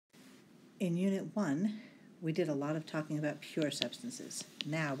In Unit 1, we did a lot of talking about pure substances.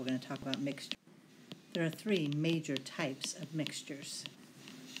 Now we're going to talk about mixtures. There are three major types of mixtures.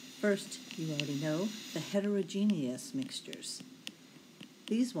 First, you already know, the heterogeneous mixtures.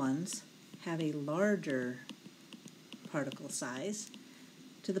 These ones have a larger particle size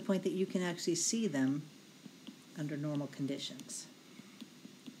to the point that you can actually see them under normal conditions.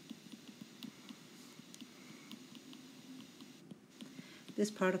 This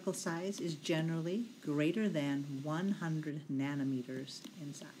particle size is generally greater than 100 nanometers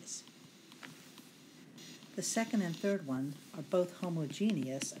in size. The second and third ones are both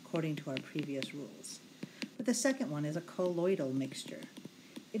homogeneous according to our previous rules, but the second one is a colloidal mixture.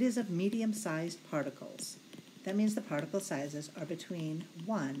 It is of medium-sized particles. That means the particle sizes are between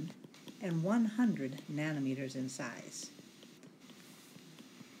 1 and 100 nanometers in size.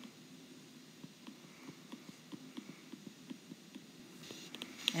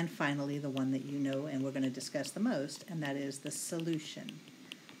 And finally, the one that you know and we're going to discuss the most, and that is the solution.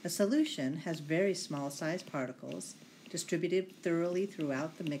 A solution has very small-sized particles distributed thoroughly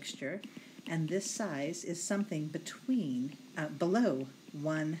throughout the mixture, and this size is something below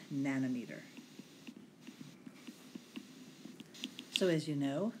 1 nanometer. So as you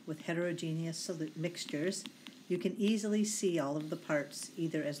know, with heterogeneous mixtures, you can easily see all of the parts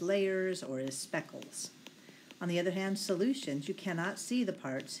either as layers or as speckles. On the other hand, solutions, you cannot see the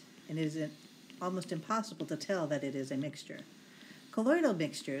parts, and it is almost impossible to tell that it is a mixture. Colloidal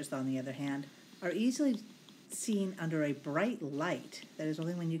mixtures, on the other hand, are easily seen under a bright light. That is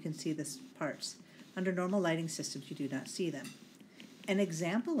only when you can see the parts. Under normal lighting systems, you do not see them. An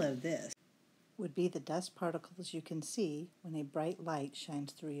example of this would be the dust particles you can see when a bright light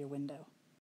shines through your window.